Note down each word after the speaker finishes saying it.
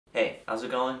Hey, how's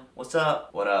it going? What's up?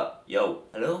 What up? Yo.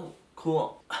 Hello?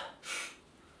 Cool.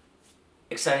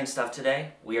 Exciting stuff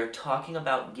today. We are talking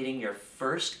about getting your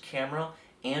first camera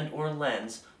and or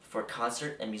lens for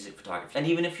concert and music photography. And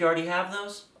even if you already have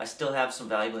those, I still have some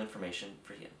valuable information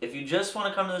for you. If you just want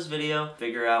to come to this video,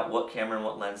 figure out what camera and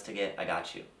what lens to get, I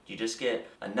got you. You just get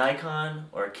a Nikon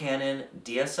or a Canon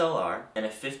DSLR and a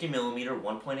 50mm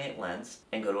 1.8 lens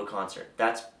and go to a concert.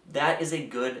 That is a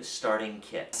good starting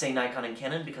kit. I say Nikon and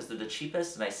Canon because they're the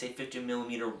cheapest, and I say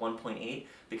 50mm 1.8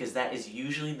 because that is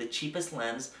usually the cheapest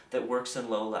lens that works in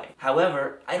low light.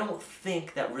 However, I don't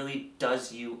think that really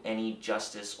does you any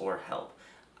justice or help.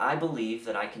 I believe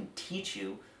that I can teach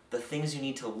you the things you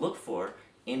need to look for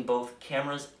in both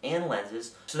cameras and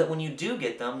lenses so that when you do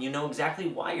get them, you know exactly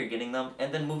why you're getting them,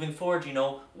 and then moving forward, you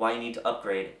know why you need to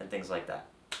upgrade and things like that.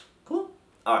 Cool?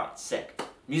 Alright, sick.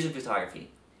 Music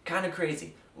photography. Kind of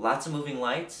crazy. Lots of moving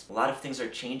lights. A lot of things are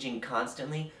changing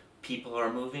constantly. People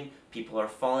are moving. People are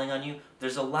falling on you.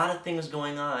 There's a lot of things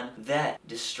going on that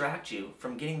distract you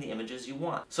from getting the images you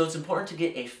want. So it's important to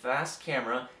get a fast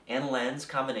camera and lens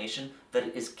combination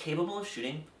that is capable of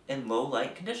shooting in low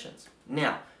light conditions.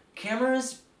 Now,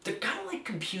 cameras, they're kind of like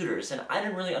computers, and I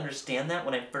didn't really understand that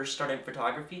when I first started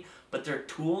photography, but they're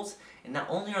tools, and not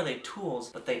only are they tools,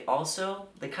 but they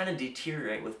kind of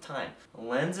deteriorate with time.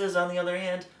 Lenses, on the other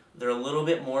hand, they're a little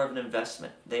bit more of an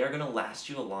investment. They are going to last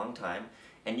you a long time,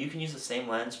 and you can use the same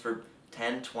lens for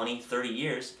 10, 20, 30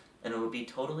 years, and it would be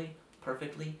totally,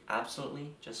 perfectly,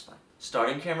 absolutely just fine.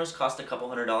 Starting cameras cost a couple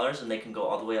 $100s, and they can go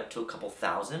all the way up to a couple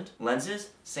thousand.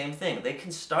 Lenses, same thing. They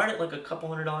can start at like a couple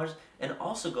 $100s and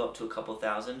also go up to a couple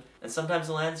thousand, and sometimes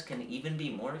the lens can even be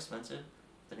more expensive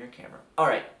than your camera.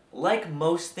 Alright, like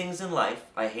most things in life,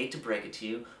 I hate to break it to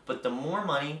you, but the more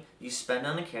money you spend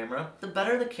on a camera, the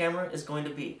better the camera is going to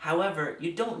be. However,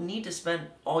 you don't need to spend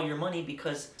all your money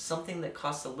because something that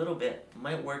costs a little bit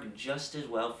might work just as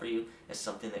well for you as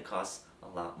something that costs a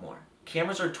lot more.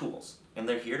 Cameras are tools, and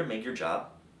they're here to make your job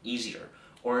easier,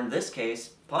 or in this case,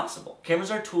 possible. Cameras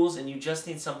are tools, and you just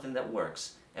need something that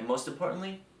works, and most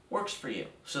importantly, works for you.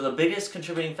 So the biggest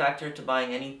contributing factor to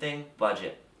buying anything,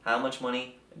 budget. How much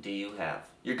money do you have?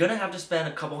 You're gonna have to spend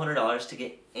a couple $100s to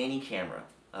get any camera.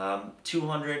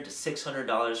 $200 to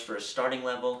 $600 for a starting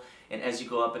level, and as you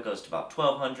go up it goes to about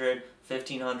 $1,200,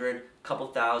 $1,500, couple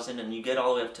thousand, and you get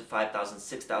all the way up to $5,000,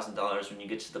 $6,000 when you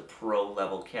get to the pro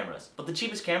level cameras. But the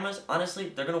cheapest cameras, honestly,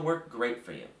 they're gonna work great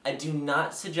for you. I do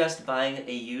not suggest buying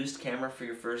a used camera for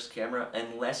your first camera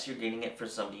unless you're getting it for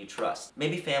somebody you trust.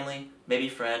 Maybe family, maybe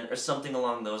friend, or something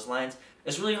along those lines.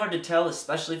 It's really hard to tell,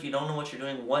 especially if you don't know what you're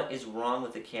doing, what is wrong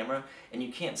with the camera, and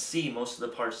you can't see most of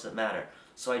the parts that matter.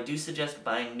 So I do suggest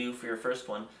buying new for your first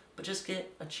one, but just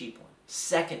get a cheap one.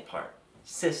 Second part,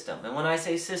 system. And when I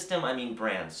say system, I mean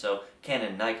brands. So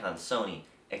Canon, Nikon, Sony,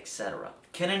 etc.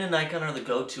 Canon and Nikon are the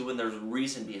go-to, and there's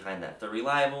reason behind that. They're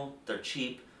reliable, they're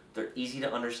cheap, they're easy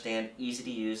to understand, easy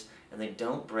to use, and they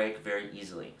don't break very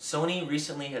easily. Sony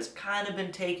recently has kind of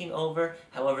been taking over,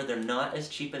 however they're not as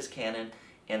cheap as Canon,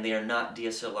 and they are not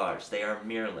DSLRs, they are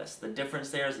mirrorless. The difference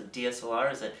there is a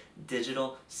DSLR is a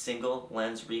digital single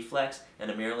lens reflex,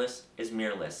 and a mirrorless is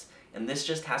mirrorless. And this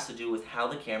just has to do with how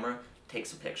the camera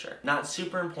takes a picture. Not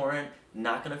super important,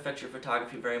 not going to affect your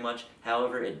photography very much,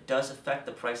 however it does affect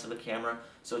the price of a camera,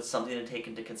 so it's something to take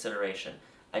into consideration.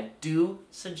 I do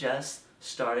suggest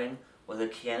starting with a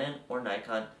Canon or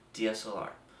Nikon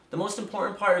DSLR. The most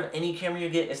important part of any camera you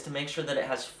get is to make sure that it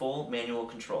has full manual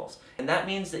controls. And that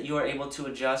means that you are able to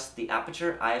adjust the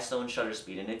aperture, ISO, and shutter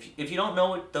speed. And if you don't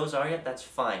know what those are yet, that's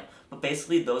fine. But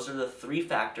basically, those are the three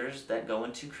factors that go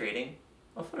into creating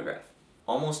a photograph.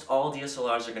 Almost all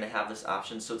DSLRs are going to have this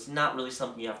option, so it's not really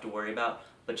something you have to worry about,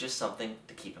 but just something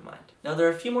to keep in mind. Now, there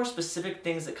are a few more specific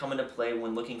things that come into play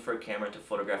when looking for a camera to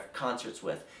photograph concerts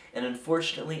with. And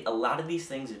unfortunately, a lot of these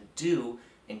things do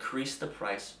increase the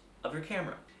price of your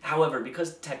camera. However,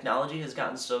 because technology has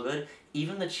gotten so good,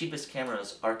 even the cheapest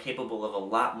cameras are capable of a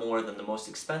lot more than the most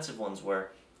expensive ones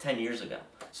were 10 years ago.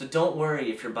 So don't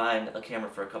worry if you're buying a camera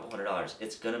for a couple $100s.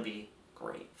 It's gonna be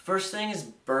great. First thing is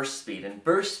burst speed, and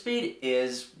burst speed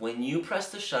is when you press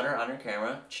the shutter on your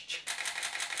camera,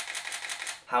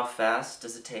 how fast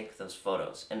does it take those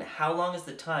photos, and how long is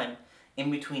the time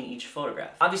in between each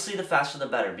photograph. Obviously the faster the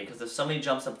better, because if somebody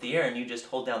jumps up the air and you just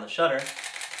hold down the shutter,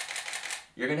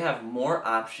 you're going to have more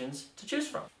options to choose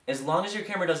from. As long as your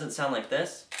camera doesn't sound like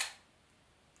this,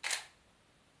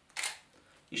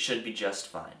 you should be just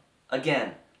fine.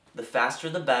 Again, the faster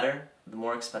the better, the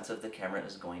more expensive the camera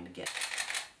is going to get.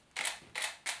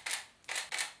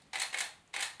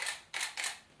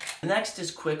 Next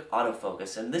is quick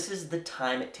autofocus, and this is the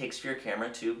time it takes for your camera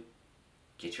to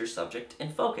get your subject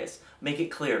in focus. Make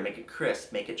it clear, make it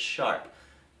crisp, make it sharp.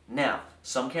 Now,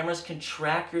 some cameras can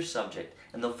track your subject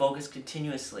and they'll focus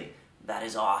continuously. That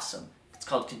is awesome. It's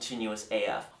called continuous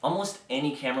AF. Almost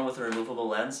any camera with a removable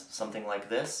lens, something like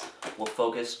this, will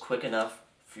focus quick enough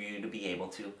for you to be able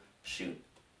to shoot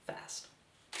fast.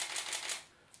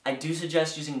 I do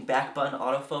suggest using back button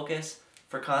autofocus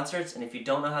for concerts, and if you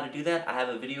don't know how to do that, I have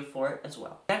a video for it as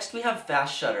well. Next we have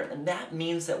fast shutter, and that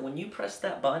means that when you press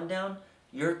that button down,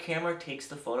 your camera takes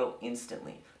the photo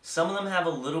instantly. Some of them have a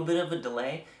little bit of a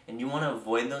delay, and you want to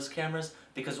avoid those cameras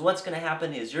because what's going to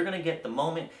happen is you're going to get the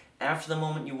moment after the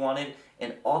moment you wanted,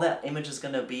 and all that image is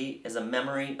going to be is a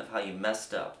memory of how you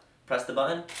messed up. Press the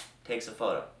button, takes a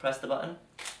photo. Press the button,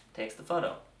 takes the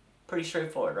photo. Pretty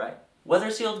straightforward, right?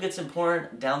 Weather sealed gets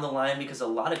important down the line because a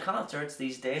lot of concerts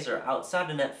these days are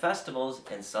outside and at festivals,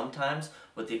 and sometimes,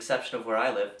 with the exception of where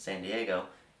I live, San Diego,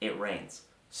 it rains.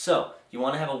 So, you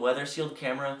want to have a weather sealed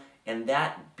camera, and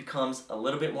that becomes a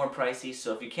little bit more pricey,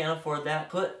 so if you can't afford that,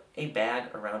 put a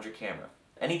bag around your camera.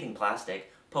 Anything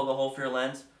plastic, poke a hole for your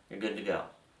lens, you're good to go.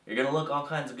 You're going to look all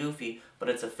kinds of goofy, but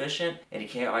it's efficient and you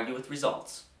can't argue with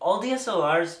results. All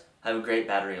DSLRs have a great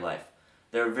battery life.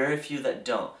 There are very few that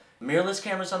don't. Mirrorless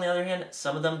cameras, on the other hand,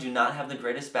 some of them do not have the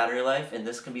greatest battery life, and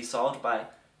this can be solved by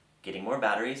getting more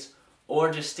batteries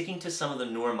or just sticking to some of the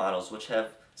newer models which have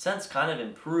since kind of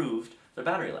improved their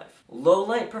battery life. Low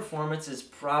light performance is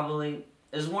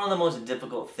one of the most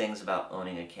difficult things about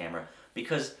owning a camera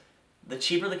because the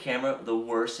cheaper the camera, the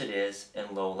worse it is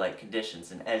in low light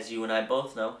conditions. And as you and I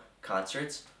both know,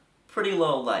 concerts, pretty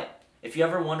low light. If you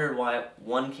ever wondered why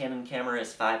one Canon camera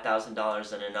is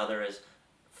 $5,000 and another is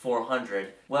 $400,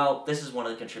 well, this is one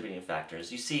of the contributing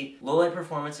factors. You see, low light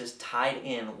performance is tied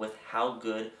in with how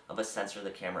good of a sensor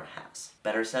the camera has.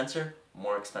 Better sensor,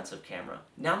 more expensive camera.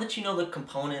 Now that you know the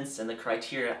components and the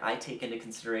criteria I take into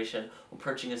consideration when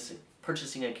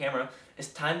purchasing a camera, it's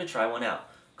time to try one out.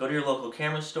 Go to your local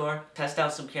camera store, test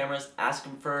out some cameras, ask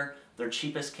them for their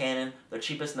cheapest Canon, their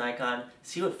cheapest Nikon,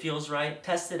 see what feels right,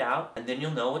 test it out, and then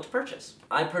you'll know what to purchase.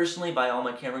 I personally buy all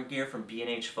my camera gear from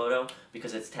B&H Photo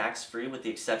because it's tax-free with the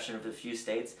exception of a few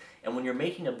states, and when you're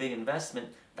making a big investment,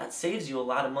 that saves you a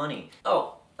lot of money.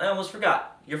 Oh, I almost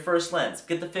forgot, your first lens.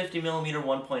 Get the 50mm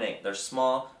 1.8. They're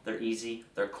small, they're easy,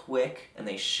 they're quick, and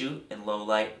they shoot in low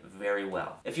light very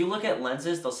well. If you look at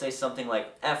lenses, they'll say something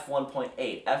like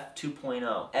f1.8,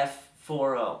 f2.0,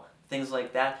 f4.0, things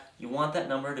like that. You want that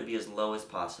number to be as low as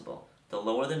possible. The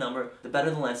lower the number, the better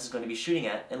the lens is going to be shooting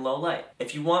at in low light.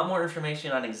 If you want more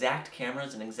information on exact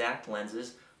cameras and exact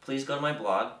lenses, please go to my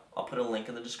blog. I'll put a link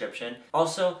in the description.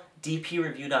 Also,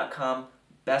 dpreview.com.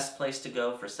 Best place to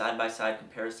go for side-by-side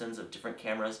comparisons of different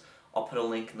cameras. I'll put a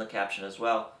link in the caption as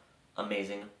well.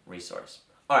 Amazing resource.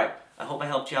 Alright, I hope I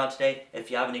helped you out today. If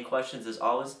you have any questions, as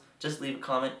always, just leave a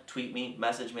comment, tweet me,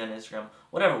 message me on Instagram,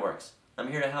 whatever works.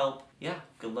 I'm here to help. Yeah,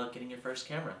 good luck getting your first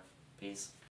camera. Peace.